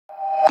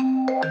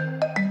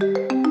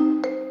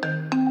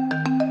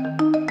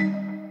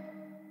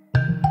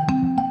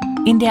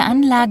In der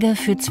Anlage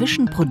für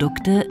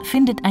Zwischenprodukte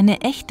findet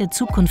eine echte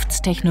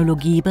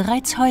Zukunftstechnologie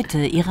bereits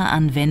heute ihre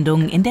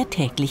Anwendung in der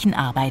täglichen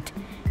Arbeit,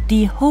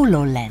 die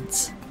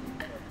HoloLens.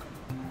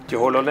 Die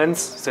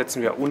HoloLens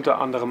setzen wir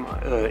unter anderem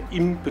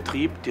im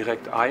Betrieb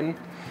direkt ein.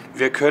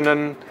 Wir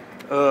können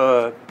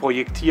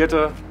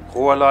projektierte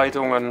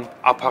Rohrleitungen,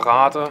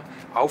 Apparate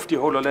auf die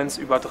HoloLens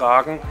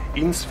übertragen,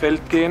 ins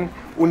Feld gehen,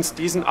 uns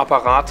diesen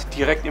Apparat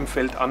direkt im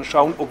Feld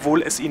anschauen,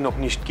 obwohl es ihn noch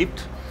nicht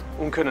gibt,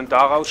 und können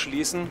daraus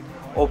schließen,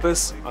 ob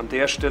es an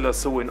der Stelle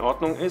so in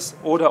Ordnung ist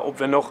oder ob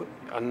wir noch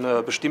an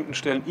bestimmten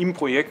Stellen im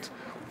Projekt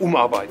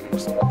umarbeiten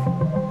müssen.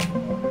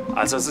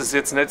 Also es ist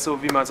jetzt nicht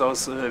so, wie man es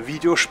aus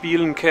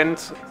Videospielen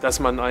kennt, dass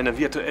man eine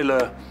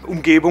virtuelle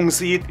Umgebung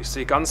sieht. Ich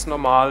sehe ganz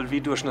normal wie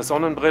durch eine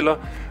Sonnenbrille,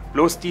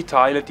 bloß die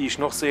Teile, die ich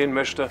noch sehen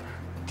möchte,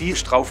 die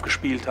ich drauf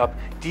gespielt habe,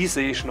 die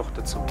sehe ich noch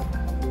dazu.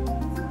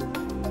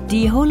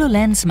 Die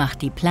HoloLens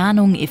macht die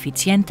Planung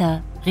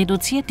effizienter,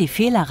 reduziert die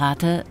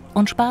Fehlerrate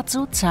und spart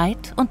so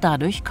Zeit und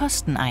dadurch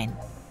Kosten ein.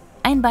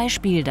 Ein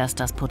Beispiel, das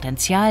das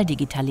Potenzial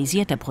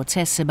digitalisierter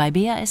Prozesse bei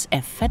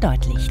BASF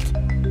verdeutlicht.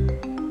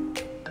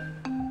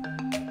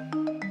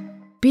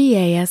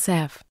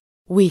 BASF.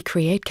 We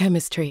create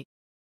chemistry.